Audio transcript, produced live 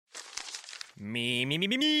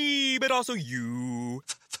Me, but also you.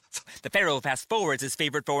 The Pharaoh fast forwards his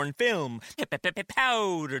favorite foreign film,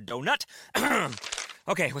 Powder Donut.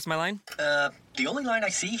 Okay, what's my line? The only line I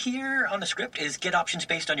see here on the script is get options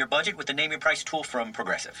based on your budget with the Name Your Price tool from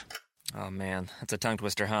Progressive. Oh man, that's a tongue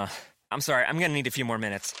twister, huh? I'm sorry, I'm gonna need a few more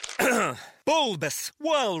minutes. Bulbous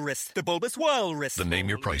Walrus, the Bulbous Walrus. The Name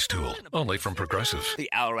Your Price tool, only from Progressive. The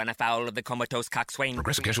owl ran afoul of the comatose coxswain.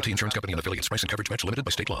 Progressive Casualty Insurance Company and affiliates. Price and coverage match limited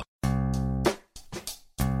by state law.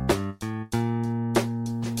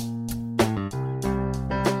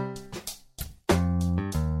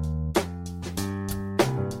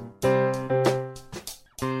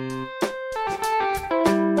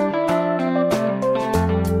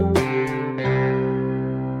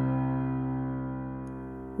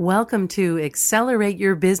 Welcome to Accelerate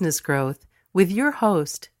Your Business Growth with your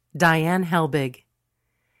host, Diane Helbig.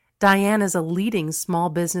 Diane is a leading small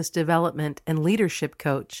business development and leadership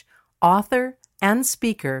coach, author, and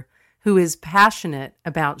speaker who is passionate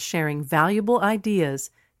about sharing valuable ideas,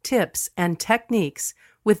 tips, and techniques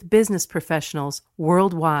with business professionals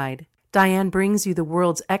worldwide. Diane brings you the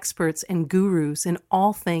world's experts and gurus in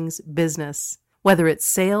all things business, whether it's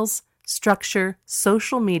sales, structure,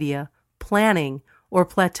 social media, planning, or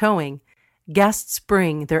plateauing. Guests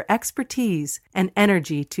bring their expertise and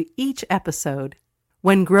energy to each episode.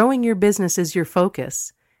 When growing your business is your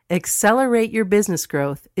focus, Accelerate Your Business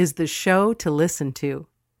Growth is the show to listen to.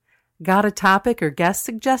 Got a topic or guest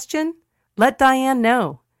suggestion? Let Diane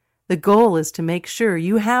know. The goal is to make sure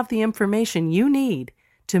you have the information you need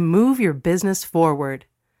to move your business forward.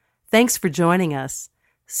 Thanks for joining us.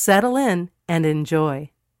 Settle in and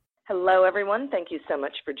enjoy. Hello, everyone. Thank you so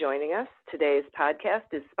much for joining us. Today's podcast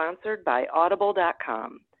is sponsored by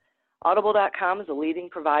Audible.com. Audible.com is a leading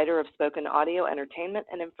provider of spoken audio entertainment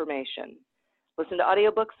and information. Listen to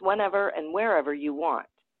audiobooks whenever and wherever you want.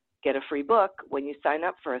 Get a free book when you sign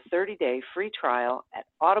up for a 30-day free trial at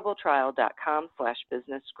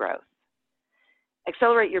audibletrial.com/businessgrowth.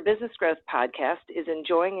 Accelerate Your Business Growth podcast is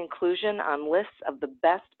enjoying inclusion on lists of the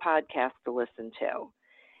best podcasts to listen to.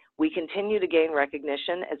 We continue to gain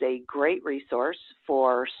recognition as a great resource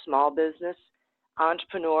for small business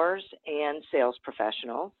entrepreneurs and sales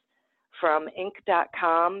professionals. From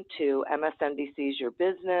Inc.com to MSNBC's Your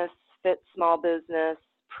Business, Fit Small Business,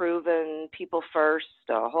 Proven, People First,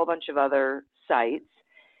 a whole bunch of other sites.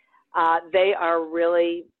 They are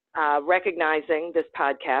really recognizing this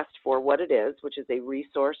podcast for what it is, which is a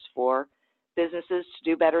resource for businesses to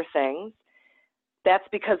do better things. That's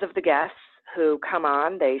because of the guests who come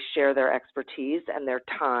on. They share their expertise and their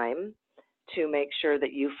time to make sure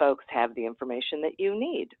that you folks have the information that you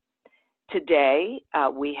need. Today,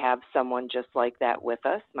 we have someone just like that with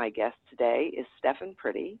us. My guest today is Stephen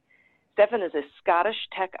Priddy. Stephen is a Scottish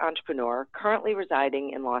tech entrepreneur currently residing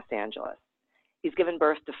in Los Angeles. He's given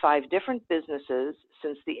birth to 5 different businesses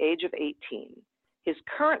since the age of 18. His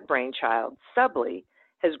current brainchild, Subly,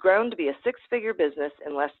 has grown to be a 6-figure business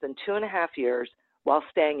in less than 2.5 years while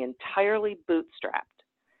staying entirely bootstrapped.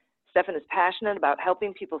 Stephen is passionate about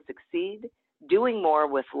helping people succeed, doing more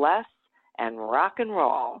with less, and rock and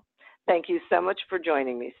roll. Thank you so much for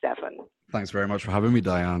joining me, Stephen. Thanks very much for having me,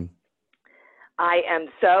 Diane. I am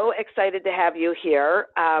so excited to have you here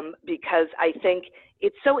because I think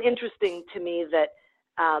it's so interesting to me that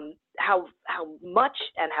how much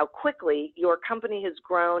and how quickly your company has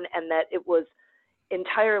grown and that it was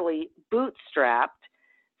entirely bootstrapped.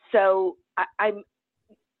 So I'm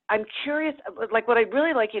curious, like what I'd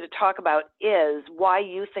really like you to talk about is why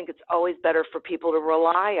you think it's always better for people to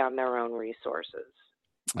rely on their own resources.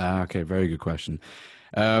 Okay, very good question.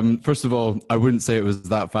 First of all, I wouldn't say it was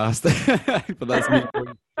that fast, but that's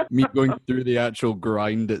me going through the actual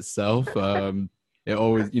grind itself. It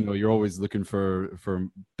always, you're always looking for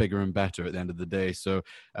bigger and better at the end of the day. So,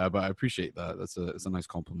 but I appreciate that. It's a nice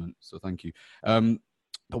compliment. So thank you.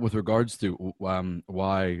 But with regards to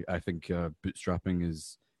why I think bootstrapping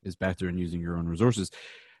is better and using your own resources,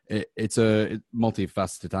 it's a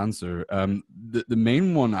multifaceted answer. The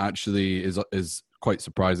main one actually is quite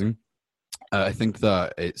surprising. I think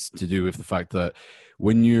that it's to do with the fact that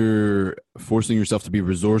when you're forcing yourself to be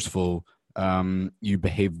resourceful, you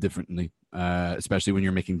behave differently, especially when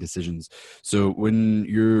you're making decisions. So when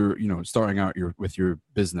you're, starting out with your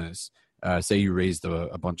business, say you raised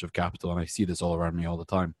a bunch of capital, and I see this all around me all the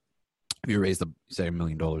time. If you raised, say, $1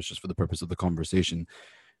 million just for the purpose of the conversation,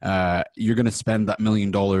 you're going to spend that $1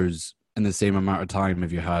 million in the same amount of time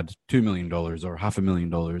if you had $2 million or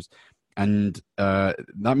 $500,000. And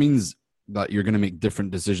that means that you're going to make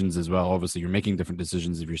different decisions as well. Obviously, you're making different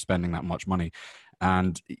decisions if you're spending that much money.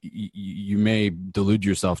 And you may delude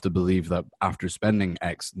yourself to believe that after spending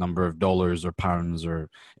X number of dollars or pounds or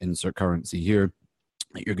insert currency here,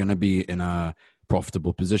 you're going to be in a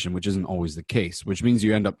profitable position, which isn't always the case, which means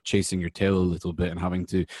you end up chasing your tail a little bit and having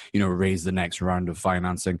to, raise the next round of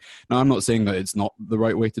financing. Now, I'm not saying that it's not the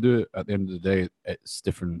right way to do it. At the end of the day, it's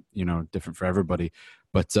different, different for everybody.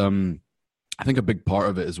 But I think a big part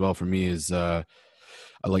of it as well for me is I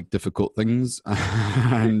like difficult things.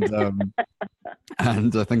 And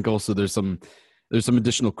and I think also there's some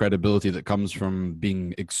additional credibility that comes from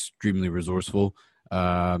being extremely resourceful.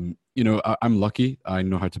 I'm lucky. I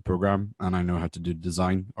know how to program and I know how to do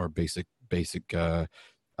design, or a basic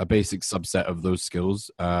subset of those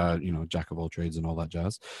skills, jack of all trades and all that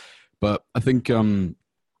jazz. But I think it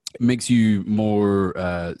makes you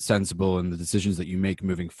more sensible in the decisions that you make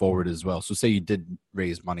moving forward as well. So say you did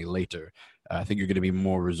raise money later, I think you're going to be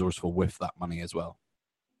more resourceful with that money as well.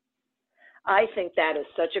 I think that is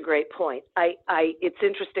such a great point. It's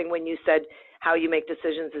interesting when you said how you make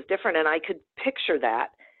decisions is different, and I could picture that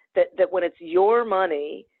when it's your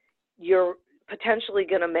money, you're potentially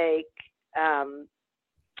going to make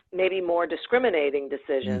maybe more discriminating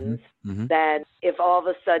decisions than if all of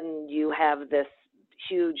a sudden you have this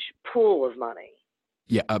huge pool of money.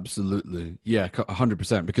 Yeah, absolutely. Yeah,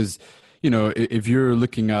 100%. Because, if you're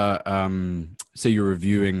looking at, say you're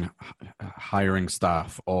reviewing hiring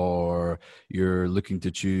staff, or you're looking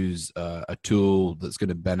to choose a tool that's going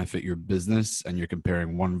to benefit your business, and you're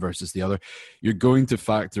comparing one versus the other, you're going to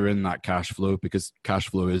factor in that cash flow, because cash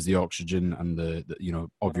flow is the oxygen and the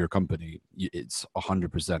of your company. It's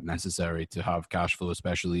 100% necessary to have cash flow,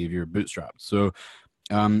 especially if you're bootstrapped. So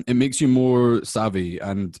it makes you more savvy,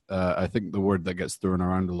 and I think the word that gets thrown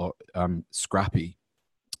around a lot, scrappy,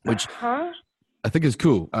 which I think is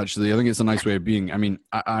cool. Actually, I think it's a nice way of being. I mean,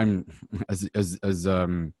 I'm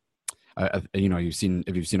you've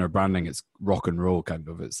seen our branding, it's rock and roll kind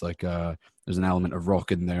of. It's like there's an element of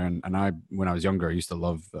rock in there, and I, when I was younger, I used to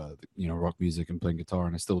love rock music and playing guitar,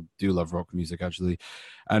 and I still do love rock music actually,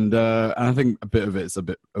 and I think a bit of it's a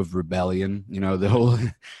bit of rebellion.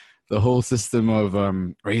 The whole system of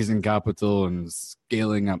raising capital and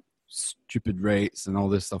scaling up stupid rates and all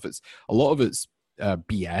this stuff. It's a lot of it's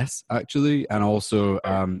BS actually, and also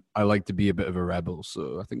I like to be a bit of a rebel,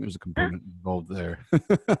 so I think there's a component involved there.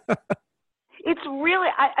 It's really,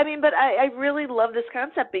 but I really love this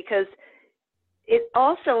concept, because it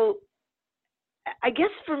also, I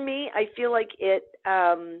guess for me, I feel like it.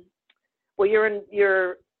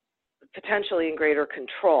 You're potentially in greater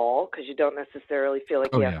control, because you don't necessarily feel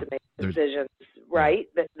like you have to make decisions, right?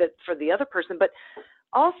 That for the other person, but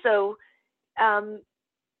also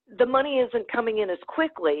the money isn't coming in as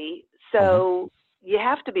quickly, so you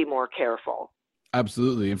have to be more careful.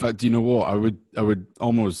 Absolutely. In fact, you know what? I would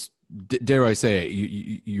almost, dare I say it,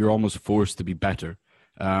 you're almost forced to be better.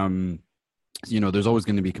 There's always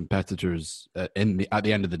going to be competitors at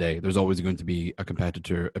the end of the day. There's always going to be a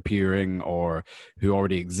competitor appearing or who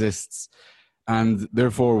already exists. And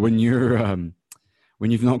therefore, when you've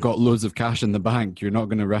not got loads of cash in the bank, you're not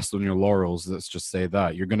going to rest on your laurels. Let's just say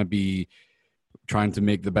that. You're going to be trying to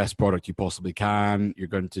make the best product you possibly can. You're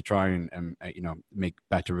going to try and make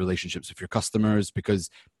better relationships with your customers, because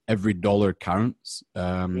every dollar counts.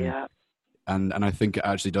 And I think it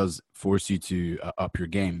actually does force you to up your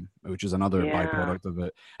game, which is another byproduct of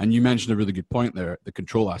it. And you mentioned a really good point there, the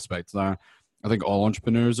control aspect. I think all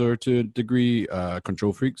entrepreneurs are, to a degree,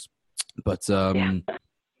 control freaks. But and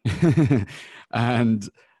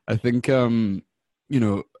I think one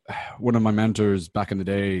of my mentors back in the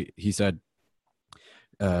day, he said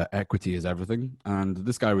equity is everything. And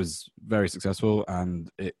this guy was very successful,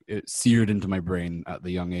 and it seared into my brain at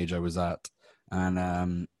the young age I was at.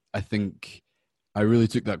 And I think I really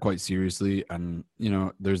took that quite seriously. And,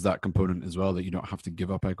 there's that component as well, that you don't have to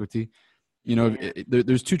give up equity.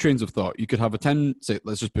 There's two trains of thought. You could have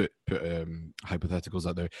let's just put hypotheticals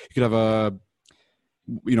out there. You could have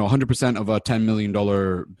 100% of a $10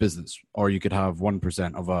 million business, or you could have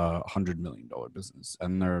 1% of a $100 million business.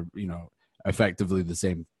 And they're, effectively the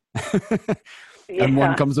same. And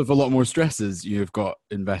one comes with a lot more stresses. You've got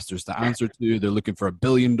investors to answer to. They're looking for $1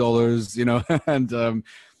 billion, and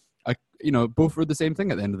both are the same thing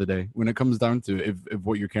at the end of the day. When it comes down to if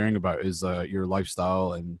what you're caring about is your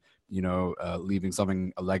lifestyle and leaving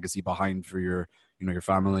a legacy behind for your your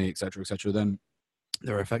family, et cetera, then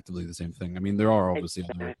they're effectively the same thing. I mean, there are obviously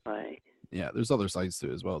there's other sides to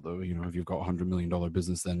it as well, though. If you've got $100 million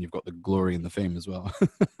business, then you've got the glory and the fame as well.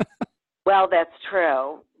 Well, that's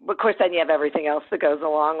true. of course, then you have everything else that goes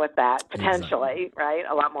along with that, potentially, exactly. right?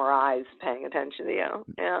 A lot more eyes paying attention to you.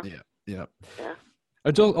 Yeah.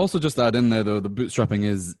 I'd also just add in there, though, the bootstrapping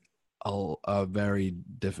is a very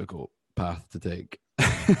difficult path to take.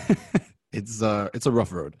 It's a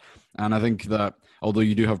rough road. And I think that although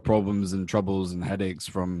you do have problems and troubles and headaches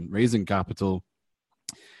from raising capital,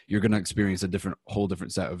 you're going to experience a whole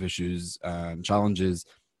different set of issues and challenges.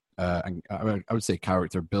 And I would say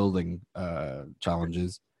character building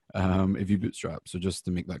challenges if you bootstrap. So just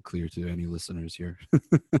to make that clear to any listeners here.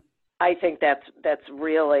 I think that's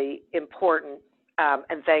really important.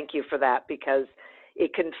 And thank you for that, because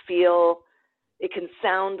it can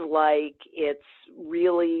sound like it's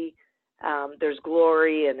really, there's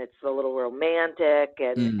glory and it's a little romantic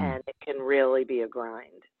and it can really be a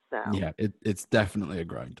grind. So yeah, it's definitely a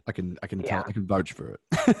grind. I can tell, I can vouch for it.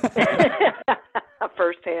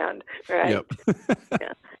 Firsthand, right? Yep.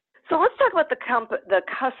 Yeah. So let's talk about the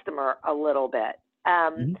customer a little bit,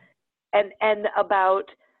 and about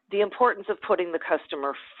the importance of putting the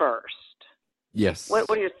customer first. Yes. What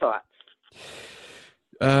are your thoughts?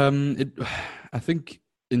 I think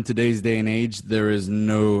in today's day and age, there is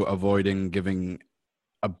no avoiding giving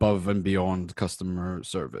above and beyond customer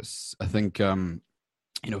service. I think,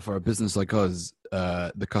 for a business like us,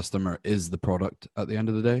 the customer is the product at the end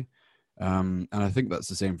of the day. And I think that's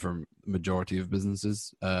the same for majority of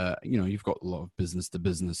businesses. You've got a lot of business to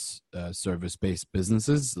business service-based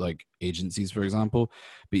businesses like agencies, for example,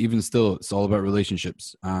 but even still, it's all about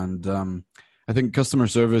relationships. And I think customer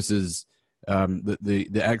service is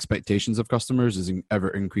the expectations of customers is ever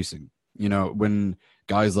increasing. When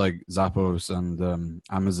guys like Zappos and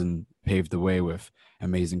Amazon paved the way with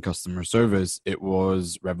amazing customer service, it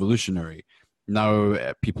was revolutionary.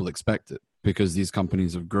 Now people expect it, because these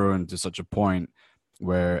companies have grown to such a point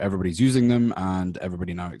where everybody's using them and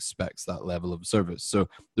everybody now expects that level of service. So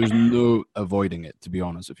there's no avoiding it, to be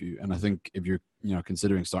honest with you. And I think if you're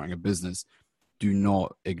considering starting a business, do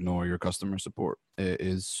not ignore your customer support. It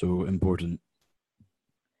is so important.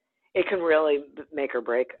 It can really make or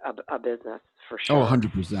break a business, for sure. Oh,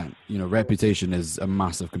 100%. Reputation is a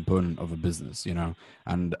massive component of a business,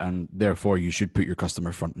 and therefore you should put your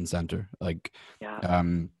customer front and center.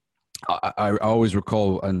 I always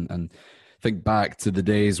recall and think back to the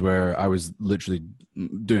days where I was literally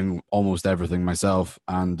doing almost everything myself,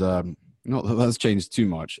 and not that that's changed too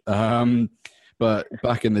much. But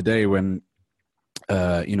back in the day when,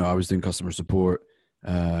 I was doing customer support,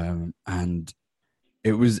 and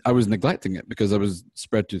I was neglecting it because I was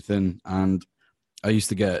spread too thin, and I used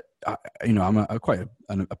to get, I'm quite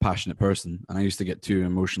a passionate person, and I used to get too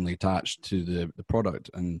emotionally attached to the product,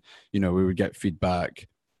 and we would get feedback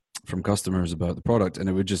from customers about the product, and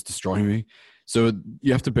it would just destroy me. So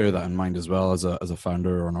you have to bear that in mind as well as a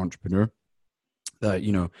founder or an entrepreneur, that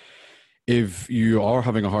if you are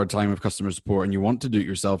having a hard time with customer support and you want to do it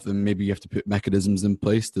yourself, then maybe you have to put mechanisms in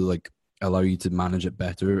place to allow you to manage it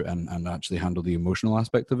better and actually handle the emotional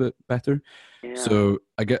aspect of it better. Yeah. So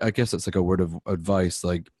I guess it's like a word of advice.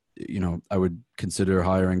 I would consider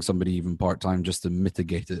hiring somebody even part-time just to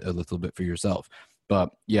mitigate it a little bit for yourself.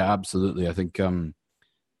 But yeah, absolutely. I think, I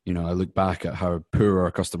look back at how poor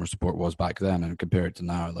our customer support was back then and compare it to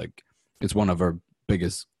now. It's one of our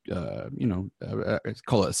biggest,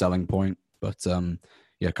 call it a selling point. But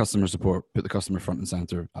customer support, put the customer front and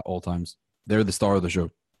center at all times. They're the star of the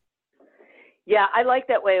show. Yeah, I like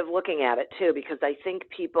that way of looking at it too, because I think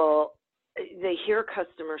people, they hear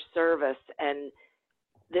customer service and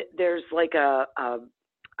there's like a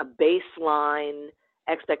baseline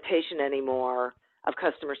expectation anymore of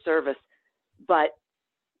customer service, but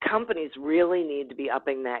companies really need to be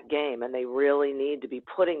upping that game, and they really need to be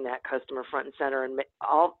putting that customer front and center, and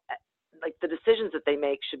the decisions that they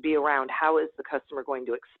make should be around how is the customer going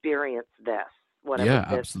to experience this, whatever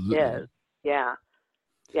this absolutely. Is. Yeah.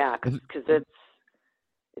 Yeah, because it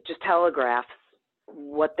just telegraphs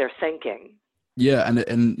what they're thinking. Yeah, and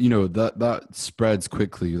that spreads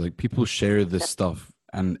quickly. People share this stuff,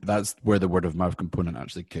 and that's where the word of mouth component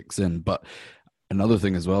actually kicks in. But another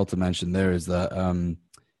thing as well to mention there is that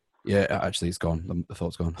actually it's gone. The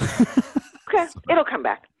thought's gone. Okay, it'll come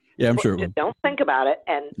back. Yeah, I'm sure it will. Just don't think about it,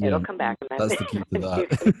 and it'll come back. And that's the key to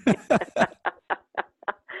that.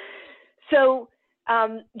 So.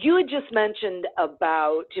 You had just mentioned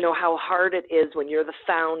about, how hard it is when you're the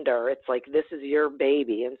founder. It's like, this is your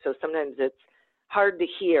baby. And so sometimes it's hard to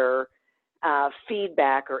hear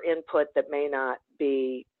feedback or input that may not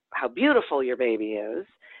be how beautiful your baby is.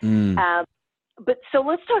 But so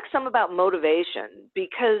let's talk some about motivation,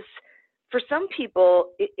 because for some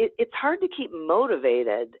people, it's hard to keep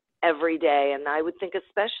motivated every day. And I would think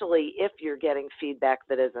especially if you're getting feedback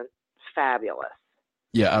that isn't fabulous.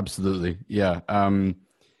 Yeah, absolutely. Yeah.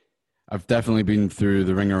 I've definitely been through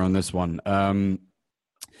the ringer on this one. The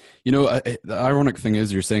ironic thing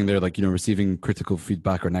is you're saying there, like, receiving critical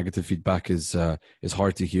feedback or negative feedback is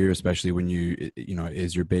hard to hear, especially when it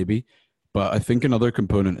is your baby. But I think another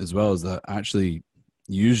component as well is that actually,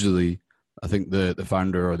 usually, I think the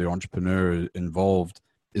founder or the entrepreneur involved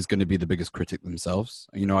is going to be the biggest critic themselves.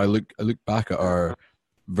 I look back at our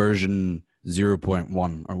version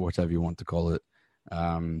 0.1 or whatever you want to call it.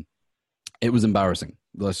 It was embarrassing.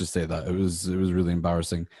 Let's just say that it was really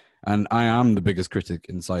embarrassing. And I am the biggest critic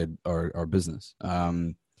inside our business.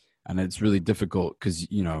 And it's really difficult because,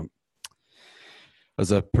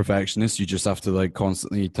 as a perfectionist, you just have to like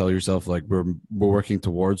constantly tell yourself like we're working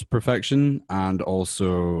towards perfection. And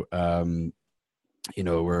also,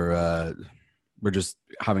 we're just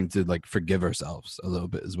having to like forgive ourselves a little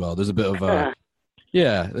bit as well. There's a bit of a,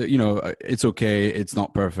 it's okay. It's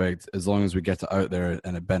not perfect as long as we get it out there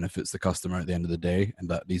and it benefits the customer at the end of the day. And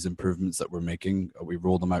that these improvements that we're making, we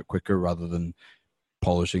roll them out quicker rather than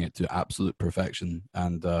polishing it to absolute perfection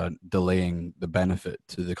and delaying the benefit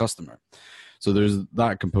to the customer. So there's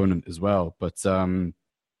that component as well. But I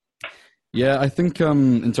think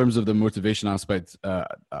in terms of the motivation aspect,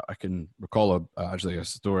 I can recall actually a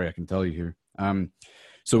story I can tell you here.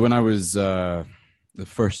 So when I was the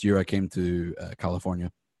first year I came to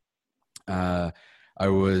California, I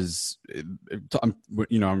was,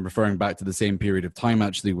 I'm referring back to the same period of time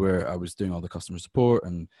actually where I was doing all the customer support,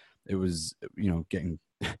 and it was, getting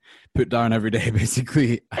put down every day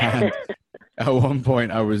basically. And at one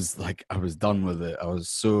point I was done with it. I was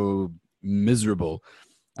so miserable.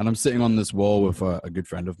 And I'm sitting on this wall with a good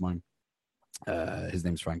friend of mine. His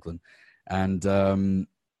name's Franklin. And,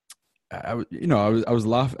 I was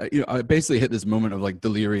laughing. I basically hit this moment of like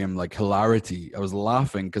delirium, like hilarity. I was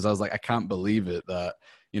laughing because I was like, I can't believe it that,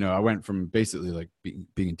 I went from basically like being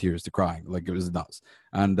in tears to crying. Like it was nuts.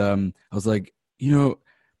 And I was like,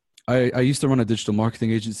 I used to run a digital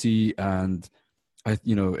marketing agency, and I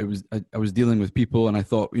was dealing with people, and I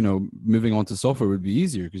thought, moving on to software would be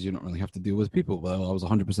easier because you don't really have to deal with people. Well, I was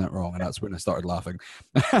 100% wrong. And that's when I started laughing.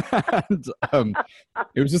 And,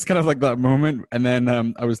 it was just kind of like that moment. And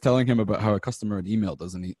then I was telling him about how a customer had emailed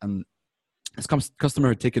us, and this customer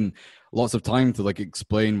had taken lots of time to like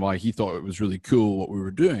explain why he thought it was really cool what we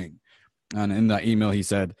were doing. And in that email, he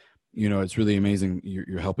said, it's really amazing.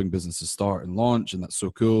 You're helping businesses start and launch, and that's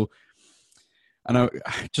so cool. And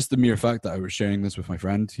just the mere fact that I was sharing this with my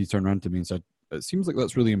friend, he turned around to me and said, "It seems like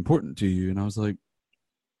that's really important to you." And I was like,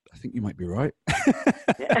 "I think you might be right."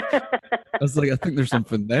 I was like, "I think there's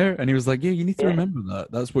something there." And he was like, "Yeah, you need to remember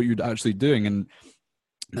that. That's what you're actually doing." And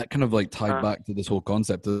that kind of like tied back to this whole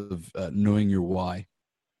concept of knowing your why.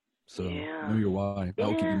 So know your why.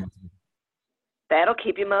 That'll keep you motivated. That'll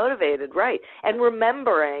keep you motivated, right? And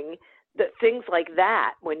remembering that things like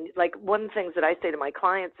that, when like one of the things that I say to my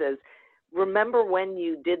clients is, remember when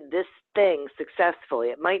you did this thing successfully.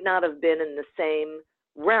 It might not have been in the same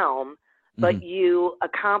realm, but you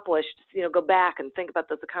accomplished, go back and think about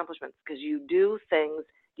those accomplishments, because you do things,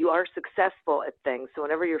 you are successful at things. So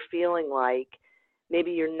whenever you're feeling like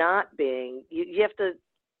maybe you're not being, you have to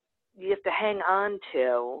hang on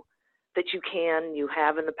to that you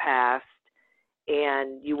have in the past,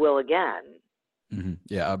 and you will again. Mm-hmm.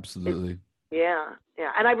 Yeah, absolutely. Yeah.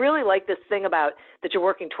 And I really like this thing about that you're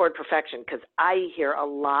working toward perfection, because I hear a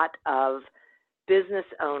lot of business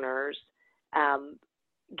owners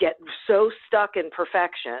get so stuck in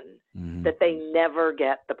perfection that they never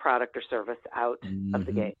get the product or service out of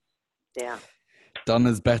the gate. Yeah. Done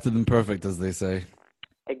is better than perfect, as they say.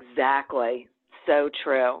 Exactly. So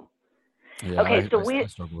true. Yeah, okay, so I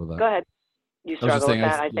struggle with that. Go ahead. You struggle with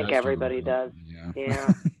that? I think everybody does.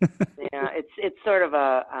 Yeah. Yeah, it's sort of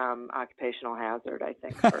a occupational hazard, I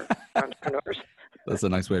think, for entrepreneurs. That's a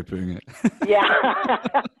nice way of putting it. Yeah,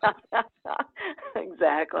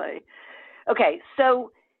 exactly. Okay,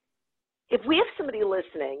 so if we have somebody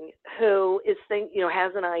listening who is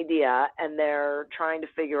has an idea and they're trying to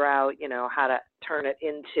figure out, how to turn it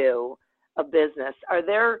into a business, are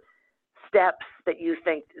there steps that you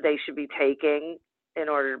think they should be taking in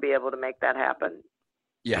order to be able to make that happen?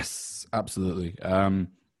 Yes, absolutely.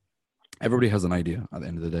 Everybody has an idea at the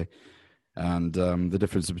end of the day. And the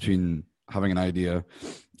difference between having an idea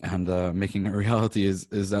and making it a reality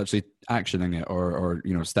is actually actioning it or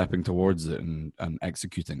stepping towards it and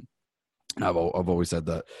executing. And I've always said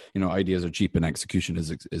that, ideas are cheap and execution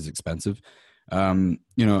is expensive. And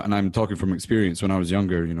I'm talking from experience. When I was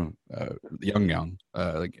younger, young,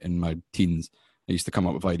 like in my teens, I used to come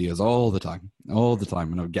up with ideas all the time, and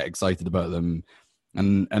I would get excited about them.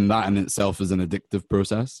 And that in itself is an addictive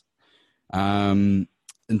process.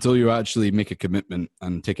 Until you actually make a commitment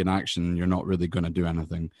and take an action, you're not really going to do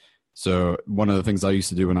anything. So one of the things I used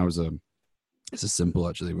to do when I was this is simple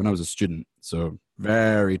actually, when I was a student, so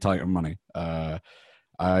very tight on money,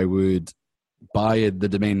 I would buy the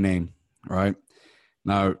domain name, right?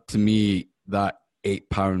 Now, to me, that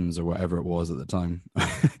 £8 or whatever it was at the time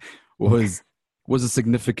was a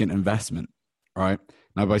significant investment, right?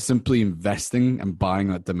 Now, by simply investing and buying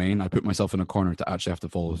that domain, I put myself in a corner to actually have to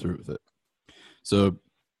follow through with it. So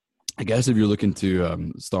I guess if you're looking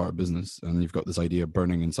to start a business and you've got this idea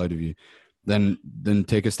burning inside of you, then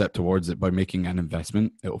take a step towards it by making an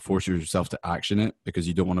investment. It will force yourself to action it because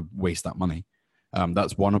you don't want to waste that money.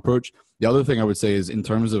 That's one approach. The other thing I would say is, in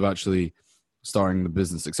terms of actually starting the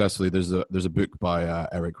business successfully, there's a book by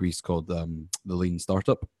Eric Ries called The Lean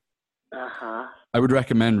Startup. I would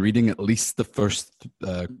recommend reading at least the first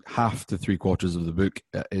half to 3/4 of the book.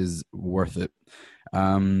 Is worth it.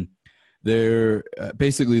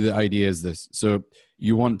 Basically the idea is this. So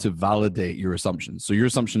you want to validate your assumptions. So your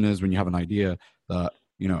assumption is, when you have an idea, that,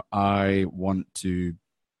 I want to,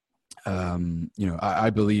 I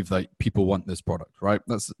believe that people want this product, right?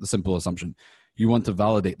 That's the simple assumption. You want to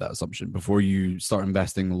validate that assumption before you start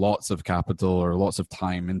investing lots of capital or lots of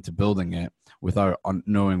time into building it without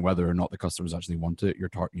knowing whether or not the customers actually want it, your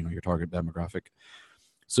target demographic.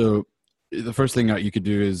 So the first thing that you could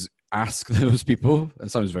do is ask those people. It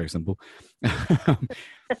sounds very simple.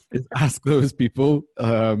 Ask those people,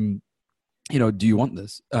 do you want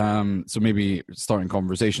this? So maybe starting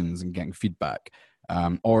conversations and getting feedback.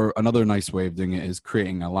 Or another nice way of doing it is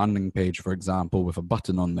creating a landing page, for example, with a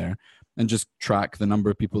button on there, and just track the number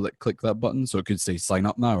of people that click that button. So it could say sign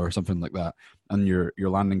up now or something like that. And your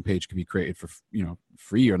landing page could be created for,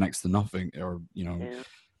 free or next to nothing, or,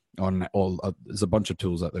 on all, there's a bunch of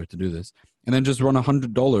tools out there to do this. And then just run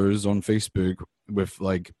 $100 on Facebook with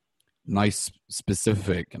like nice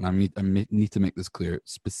specific, and I need to make this clear,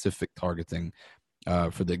 specific targeting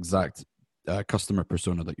for the exact customer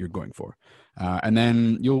persona that you're going for. And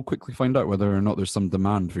then you'll quickly find out whether or not there's some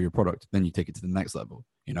demand for your product. Then you take it to the next level,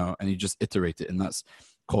 and you just iterate it. And that's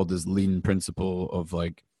called this lean principle of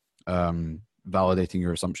like validating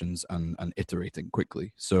your assumptions and iterating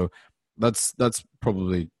quickly. So that's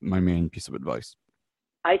probably my main piece of advice.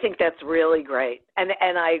 I think that's really great. And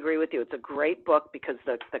I agree with you. It's a great book because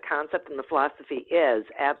the concept and the philosophy is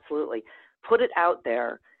absolutely put it out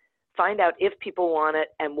there, find out if people want it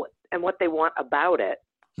and what they want about it,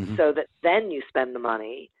 so that then you spend the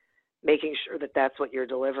money making sure that that's what you're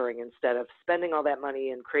delivering, instead of spending all that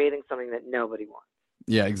money and creating something that nobody wants.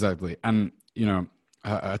 Yeah, exactly. And,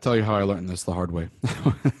 I tell you how I learned this the hard way.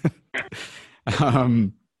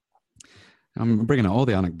 I'm bringing out all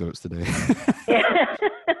the anecdotes today.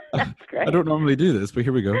 That's great. I don't normally do this, but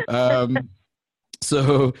here we go.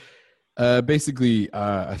 So basically,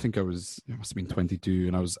 I think it must have been 22,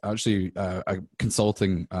 and I was actually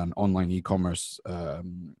consulting an online e-commerce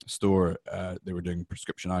store. They were doing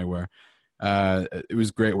prescription eyewear. It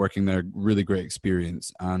was great working there, really great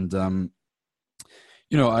experience. And,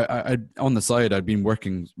 I on the side, I'd been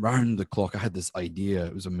working round the clock. I had this idea.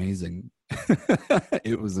 It was amazing.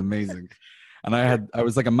 It was amazing. And I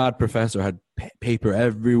was like a mad professor. I had paper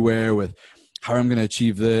everywhere with how I'm going to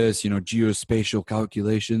achieve this, geospatial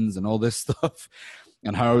calculations and all this stuff,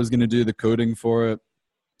 and how I was going to do the coding for it.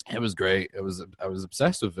 It was great. I was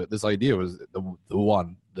obsessed with it. This idea was the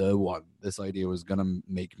one. This idea was going to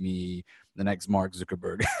make me the next Mark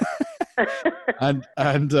Zuckerberg.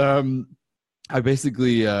 and I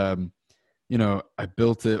basically, I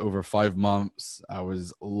built it over 5 months. I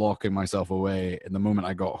was locking myself away. And the moment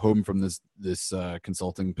I got home from this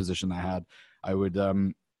consulting position I had, I would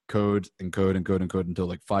code until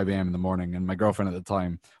like 5 a.m. in the morning. And my girlfriend at the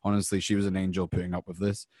time, honestly, she was an angel putting up with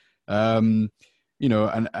this. And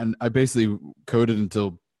I basically coded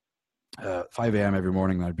until 5 a.m. every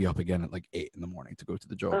morning. And I'd be up again at like 8 in the morning to go to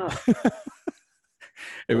the job. Oh.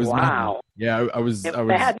 It was wow. Madness. Yeah, I was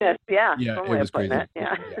madness. Yeah, it was crazy.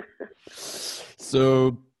 Yeah.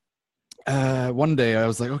 So one day I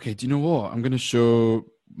was like, okay, do you know what? I'm going to show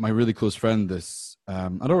my really close friend this.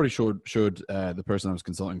 I'd already showed the person I was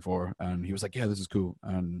consulting for, and he was like, yeah, this is cool.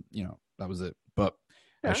 And that was it. But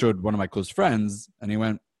I showed one of my close friends, and he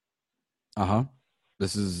went,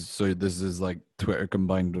 this is like Twitter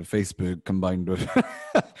combined with Facebook combined with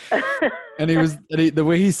and the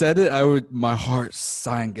way he said it, my heart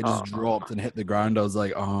sank. It just dropped and hit the ground. I was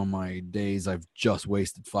like, oh my days, I've just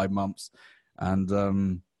wasted 5 months.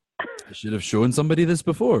 And I should have shown somebody this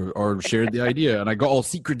before or shared the idea. And I got all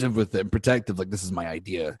secretive with it and protective, like, this is my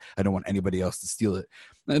idea. I don't want anybody else to steal it.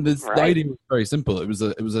 And the idea was very simple. It was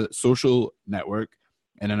a social network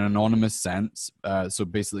in an anonymous sense. So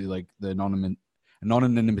basically, like, the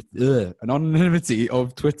anonymity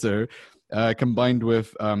of Twitter combined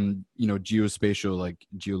with geospatial, like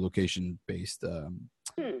geolocation based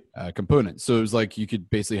components. So it was like you could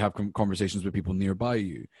basically have conversations with people nearby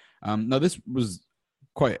you. Now this was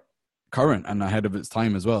quite current and ahead of its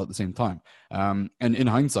time as well at the same time. And in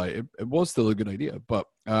hindsight, it was still a good idea, but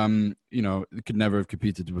it could never have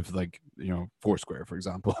competed with, like, Foursquare, for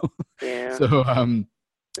example. Yeah. So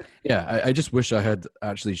I just wish I had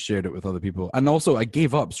actually shared it with other people. And also I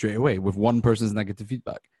gave up straight away with one person's negative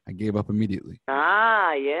feedback. I gave up immediately.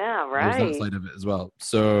 Ah, yeah, right. There's that side of it as well.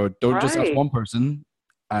 So don't just ask one person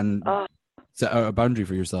and set out a boundary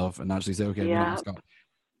for yourself and actually say, okay, I'm going to ask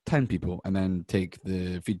 10 people and then take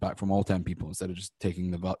the feedback from all 10 people instead of just taking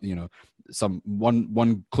the some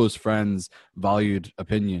one close friend's valued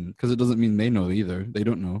opinion, because it doesn't mean they know either. They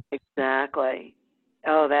don't know. Exactly.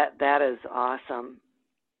 Oh, that is awesome.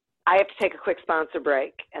 I have to take a quick sponsor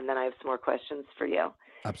break, and then I have some more questions for you.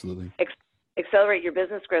 Absolutely. Accelerate Your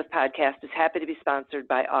Business Growth podcast is happy to be sponsored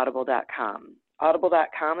by Audible.com.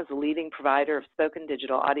 Audible.com is a leading provider of spoken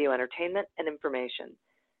digital audio entertainment and information.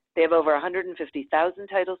 They have over 150,000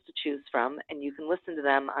 titles to choose from, and you can listen to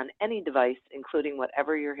them on any device, including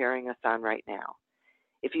whatever you're hearing us on right now.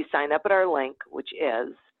 If you sign up at our link, which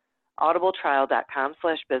is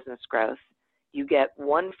audibletrial.com/businessgrowth, you get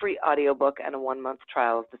one free audiobook and a 1-month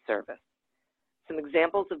trial of the service. Some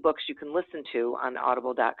examples of books you can listen to on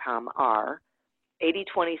audible.com are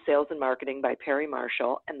 80/20 Sales and Marketing by Perry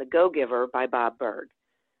Marshall and The Go-Giver by Bob Berg.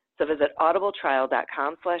 So visit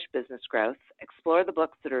audibletrial.com/businessgrowth, explore the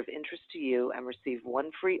books that are of interest to you, and receive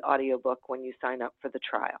one free audiobook when you sign up for the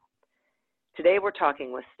trial. Today we're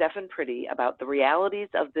talking with Stefan Priddy about the realities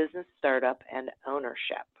of business startup and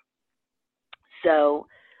ownership. So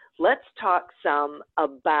let's talk some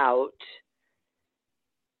about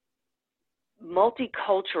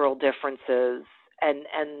multicultural differences and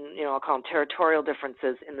I'll call them territorial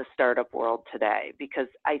differences in the startup world today, because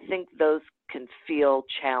I think those can feel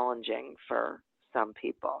challenging for some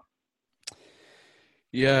people.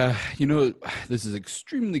 Yeah, this is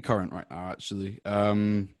extremely current right now, actually. I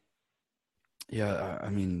mean,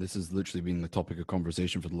 this has literally been the topic of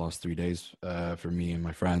conversation for the last 3 days for me and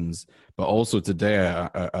my friends. But also today,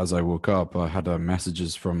 as I woke up, I had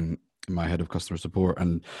messages from my head of customer support,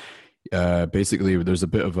 and basically there's a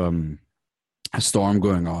bit of a storm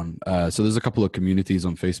going on. So there's a couple of communities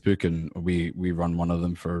on Facebook, and we run one of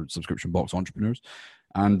them for subscription box entrepreneurs.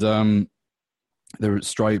 And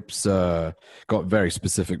Stripe's got very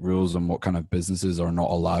specific rules on what kind of businesses are not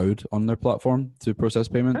allowed on their platform to process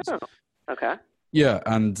payments. Oh, okay. Yeah,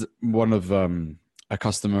 and one of a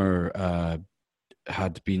customer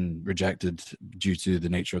had been rejected due to the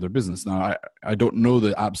nature of their business. Now, I don't know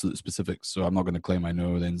the absolute specifics, so I'm not going to claim I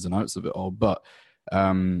know the ins and outs of it all, but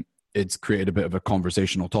it's created a bit of a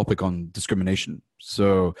conversational topic on discrimination.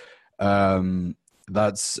 So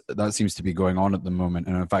that seems to be going on at the moment,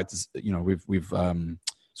 and in fact, we've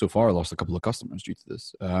so far lost a couple of customers due to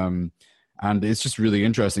this. And it's just really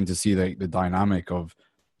interesting to see the dynamic of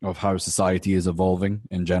how society is evolving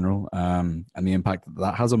in general, and the impact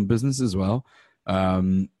that has on business as well.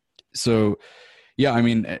 So yeah, I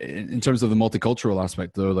mean, in terms of the multicultural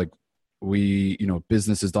aspect though, like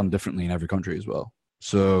business is done differently in every country as well.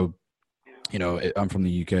 So, I'm from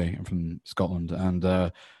the UK, I'm from Scotland, and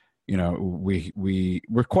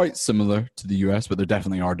we're quite similar to the US, but there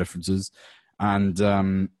definitely are differences. And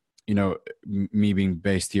me being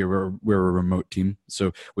based here, we're a remote team,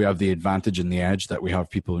 so we have the advantage and the edge that we have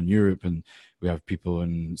people in Europe, and we have people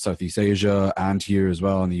in Southeast Asia, and here as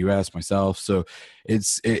well in the US, myself. So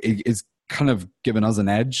it's kind of given us an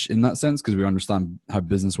edge in that sense, because we understand how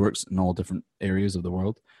business works in all different areas of the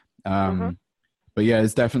world. But yeah,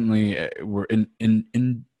 it's definitely, we're in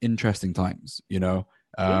interesting times,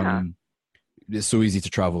 It's so easy to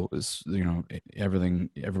travel. It's,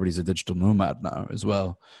 everybody's a digital nomad now as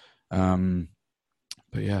well. But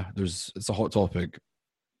yeah, it's a hot topic.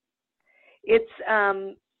 It's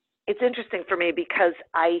interesting for me because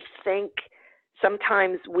I think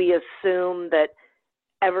sometimes we assume that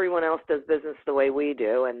everyone else does business the way we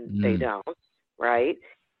do, and they don't, right?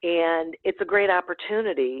 And it's a great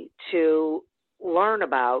opportunity to learn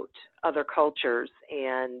about other cultures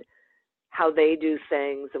and how they do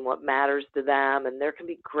things and what matters to them. And there can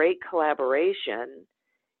be great collaboration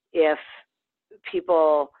if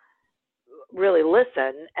people really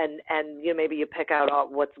listen, and maybe you pick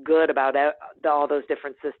out what's good about all those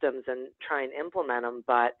different systems and try and implement them.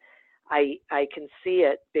 But I can see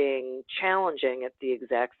it being challenging at the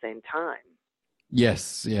exact same time.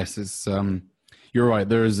 Yes, it's you're right.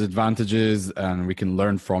 There's advantages, and we can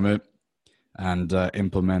learn from it and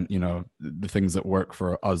implement, the things that work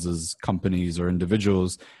for us as companies or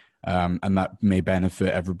individuals, and that may benefit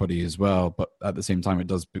everybody as well. But at the same time, it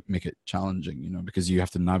does make it challenging, because you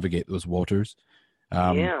have to navigate those waters.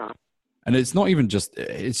 Yeah. And it's not even just.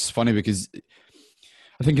 It's funny because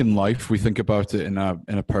I think in life we think about it in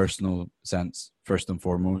a personal sense first and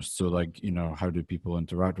foremost. So like, how do people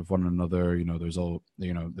interact with one another?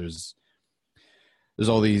 There's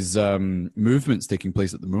all these movements taking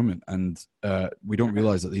place at the moment, and we don't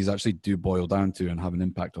realize that these actually do boil down to and have an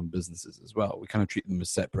impact on businesses as well. We kind of treat them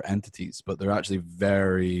as separate entities, but they're actually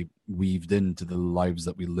very weaved into the lives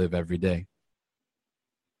that we live every day.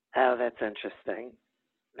 Oh, that's interesting.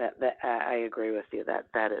 That I agree with you.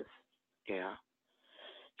 That is, yeah.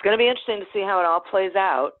 It's going to be interesting to see how it all plays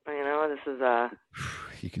out. This is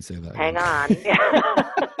You can say that. Hang on.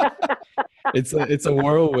 It's a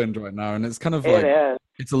whirlwind right now, and it's kind of like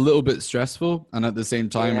it's a little bit stressful, and at the same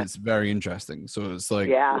time, it's very interesting. So it's like,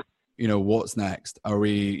 what's next? Are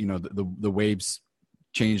we, the waves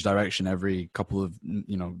change direction every couple of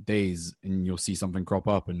days, and you'll see something crop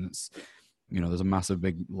up, and it's there's a massive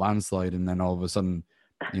big landslide, and then all of a sudden,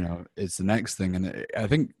 it's the next thing. And I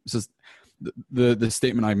think it's just the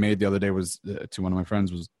statement I made the other day was to one of my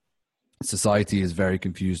friends was, society is very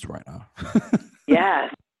confused right now.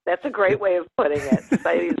 Yes, that's a great way of putting it.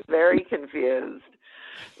 Society is very confused.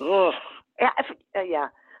 Ugh. Yeah.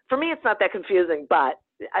 For me, it's not that confusing, but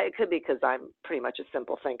it could be because I'm pretty much a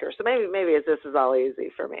simple thinker. So maybe this is all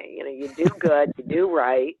easy for me. You do good, you do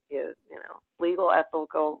right, legal,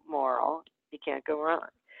 ethical, moral. You can't go wrong.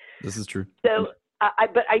 This is true. So,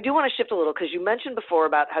 but I do want to shift a little, because you mentioned before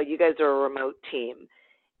about how you guys are a remote team,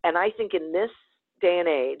 and I think in this day and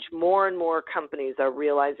age, more and more companies are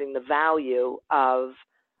realizing the value of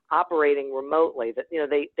operating remotely. That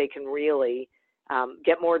they can really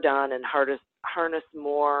get more done and harness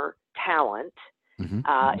more talent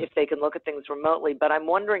if they can look at things remotely. But I'm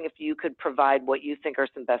wondering if you could provide what you think are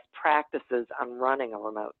some best practices on running a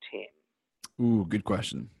remote team. Ooh, good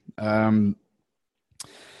question. I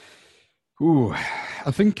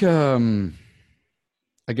think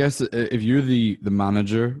I guess if you're the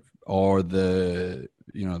manager or the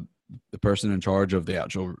person in charge of the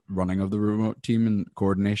actual running of the remote team and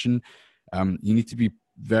coordination, you need to be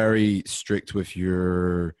very strict with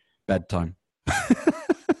your bedtime.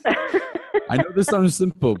 I know this sounds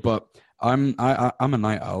simple, but I'm a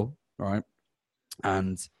night owl, right?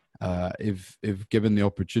 And if given the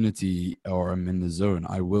opportunity or I'm in the zone,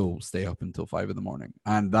 I will stay up until 5 a.m,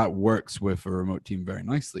 and that works with a remote team very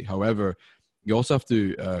nicely. However, you also have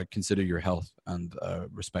to consider your health and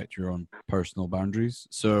respect your own personal boundaries.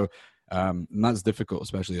 So and that's difficult,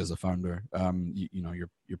 especially as a founder. You're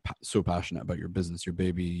so passionate about your business, your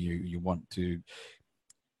baby. You want to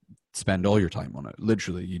spend all your time on it.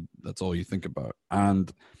 Literally, that's all you think about.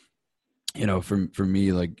 And for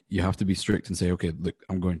me, like, you have to be strict and say, okay, look,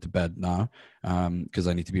 I'm going to bed now because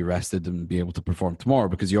I need to be rested and be able to perform tomorrow,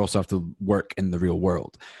 because you also have to work in the real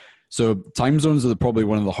world. So time zones are probably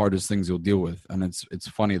one of the hardest things you'll deal with. And it's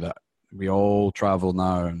funny that we all travel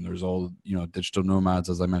now, and there's all, digital nomads,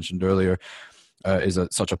 as I mentioned earlier, is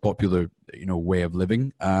such a popular, way of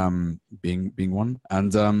living, being one.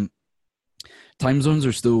 And time zones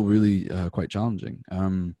are still really quite challenging.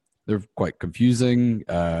 They're quite confusing.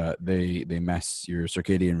 They mess your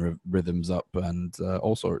circadian rhythms up and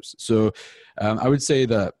all sorts. So I would say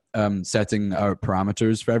that setting our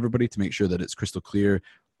parameters for everybody to make sure that it's crystal clear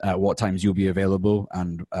at what times you'll be available,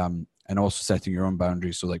 and also setting your own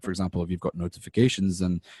boundaries. So, like, for example, if you've got notifications,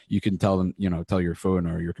 then you can tell them, tell your phone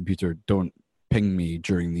or your computer, don't ping me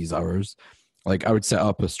during these hours. Like, I would set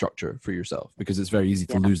up a structure for yourself, because it's very easy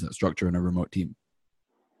to lose that structure in a remote team.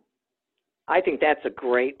 I think that's a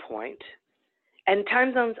great point. And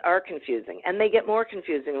time zones are confusing, and they get more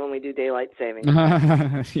confusing when we do daylight saving.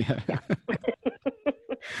 Yeah.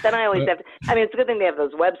 Then I always have to, it's a good thing they have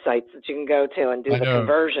those websites that you can go to and do the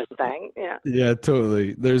conversion thing. Yeah. Yeah,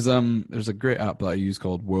 totally. There's a great app that I use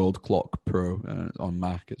called World Clock Pro on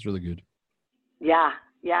Mac. It's really good. Yeah,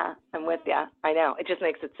 I'm with you. I know. It just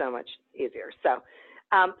makes it so much easier. So,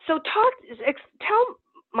 tell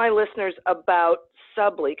my listeners about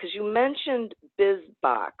Subbly, because you mentioned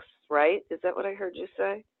BizBox, right? Is that what I heard you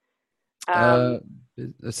say?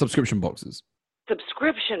 Subscription boxes.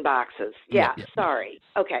 Subscription boxes. Yeah. Sorry.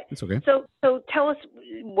 Okay. It's okay. So tell us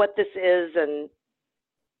what this is and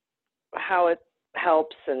how it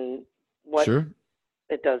helps and what Sure.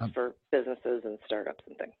 it does for businesses and startups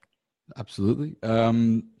and things. Absolutely.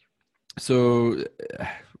 So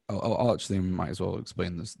I'll actually might as well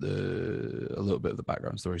explain a little bit of the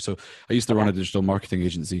background story. So I used to run a digital marketing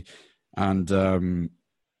agency, and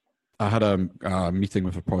I had a meeting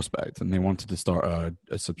with a prospect, and they wanted to start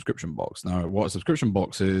a subscription box. Now, what a subscription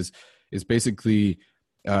box is basically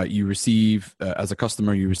you receive as a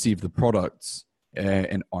customer, you receive the products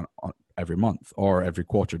on every month or every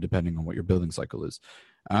quarter, depending on what your billing cycle is.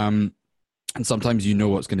 And sometimes you know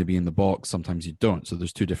what's going to be in the box, sometimes you don't. So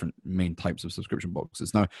there's two different main types of subscription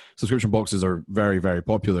boxes. Now, subscription boxes are very, very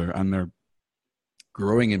popular, and they're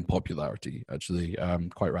growing in popularity, actually,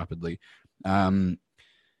 quite rapidly.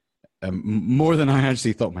 More than I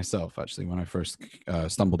actually thought myself, actually, when I first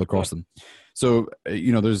stumbled across them. So,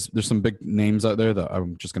 there's some big names out there that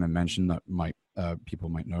I'm just going to mention that people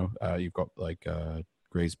might know. You've got like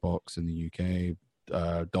Graze Box in the UK,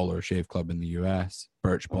 Dollar Shave Club in the US,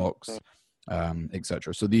 Birchbox,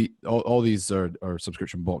 etc. So all these are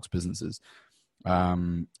subscription box businesses,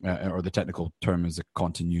 or the technical term is a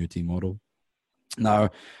continuity model. Now,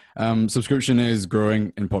 subscription is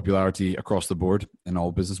growing in popularity across the board in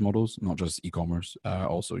all business models, not just e-commerce,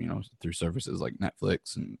 also, through services like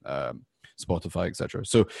Netflix and Spotify, etc.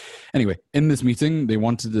 So anyway, in this meeting, they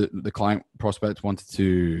wanted the client prospect wanted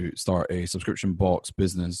to start a subscription box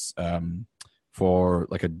business for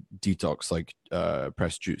like a detox, like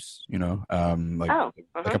Press Juice,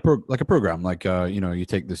 like a program, like you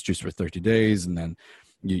take this juice for 30 days, and then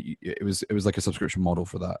it was like a subscription model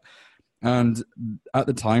for that. And at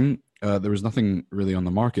the time, there was nothing really on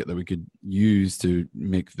the market that we could use to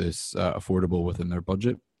make this affordable within their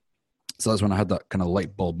budget. So that's when I had that kind of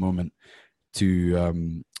light bulb moment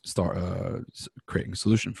to start creating a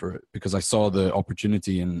solution for it, because I saw the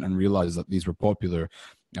opportunity and realized that these were popular.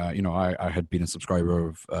 I had been a subscriber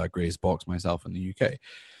of Graze Box myself in the UK.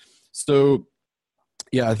 So,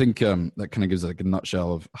 yeah, I think that kind of gives like a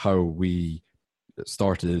nutshell of how we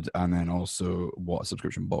started, and then also what a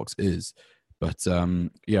subscription box is. But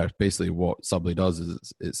basically what Subbly does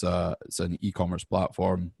is it's an e-commerce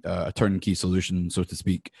platform, a turnkey solution, so to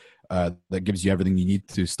speak, that gives you everything you need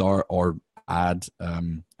to start or add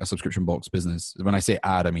a subscription box business. When I say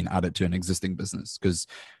add, I mean add it to an existing business, because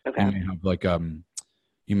you may have like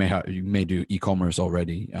you may do e-commerce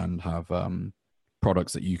already and have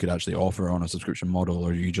products that you could actually offer on a subscription model,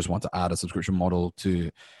 or you just want to add a subscription model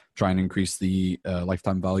to try and increase the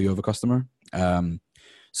lifetime value of a customer.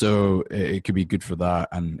 So it could be good for that,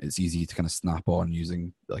 and it's easy to kind of snap on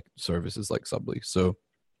using like services like Subbly. So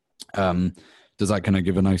does that kind of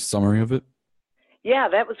give a nice summary of it? Yeah,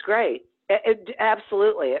 that was great.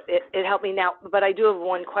 Absolutely. It helped me now, but I do have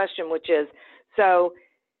one question, which is, so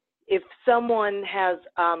if someone has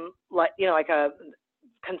like a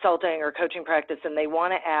consulting or coaching practice and they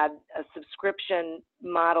want to add a subscription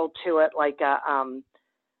model to it, like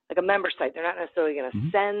a member site, they're not necessarily going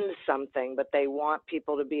to send something, but they want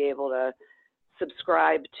people to be able to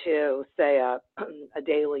subscribe to, say, a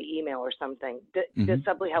daily email or something. Does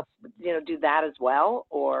Subbly help do that as well,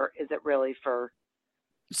 or is it really for?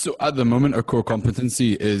 So at the moment, our core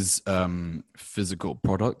competency is physical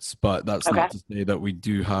products, but that's not to say that we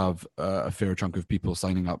do have a fair chunk of people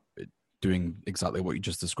signing up doing exactly what you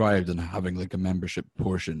just described and having like a membership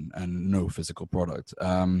portion and no physical product.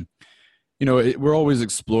 We're always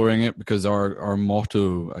exploring it, because our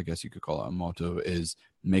motto, I guess you could call it a motto, is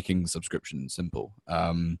making subscription simple.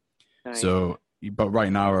 Nice. So, but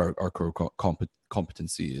right now our core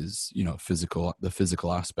competency is, the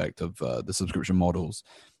physical aspect of the subscription models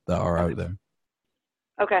that are out there.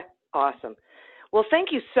 Okay, awesome. Well,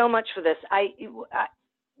 thank you so much for this. I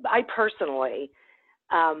personally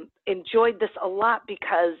enjoyed this a lot,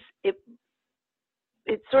 because it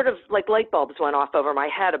sort of like light bulbs went off over my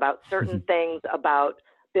head about certain things about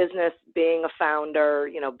business, being a founder,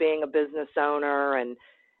 being a business owner, and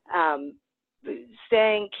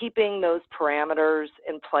keeping those parameters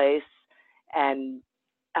in place, and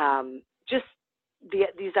just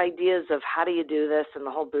these ideas of how do you do this, and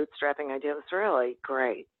the whole bootstrapping idea was really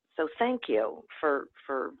great. So thank you for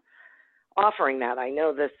offering that. I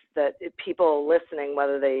know that people listening,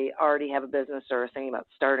 whether they already have a business or are thinking about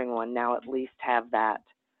starting one, now at least have that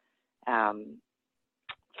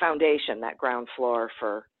foundation, that ground floor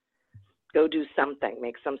for go do something,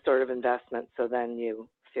 make some sort of investment, so then you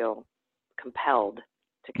feel compelled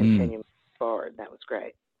to continue forward. That was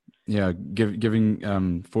great. Yeah,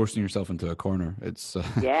 forcing yourself into a corner. It's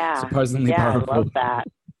surprisingly powerful. I love that.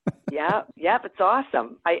 Yep, it's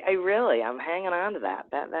awesome. I'm hanging on to that.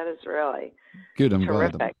 That is really good. I'm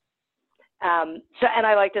terrific. glad. And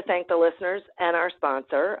I'd like to thank the listeners and our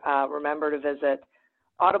sponsor. Remember to visit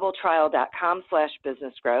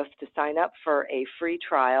audibletrial.com/businessgrowth to sign up for a free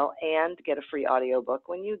trial and get a free audiobook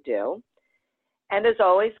when you do. And as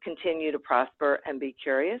always, continue to prosper and be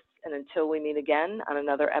curious. And until we meet again on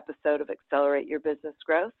another episode of Accelerate Your Business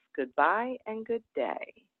Growth, goodbye and good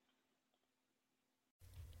day.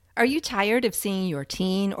 Are you tired of seeing your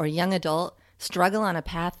teen or young adult struggle on a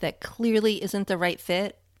path that clearly isn't the right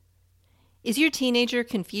fit? Is your teenager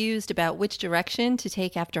confused about which direction to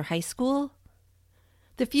take after high school?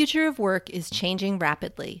 The future of work is changing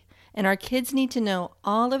rapidly, and our kids need to know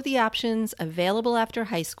all of the options available after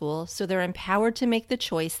high school so they're empowered to make the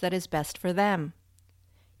choice that is best for them.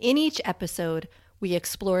 In each episode, we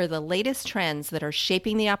explore the latest trends that are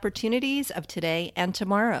shaping the opportunities of today and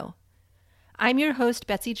tomorrow. I'm your host,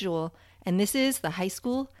 Betsy Jewell, and this is the High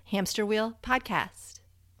School Hamster Wheel Podcast.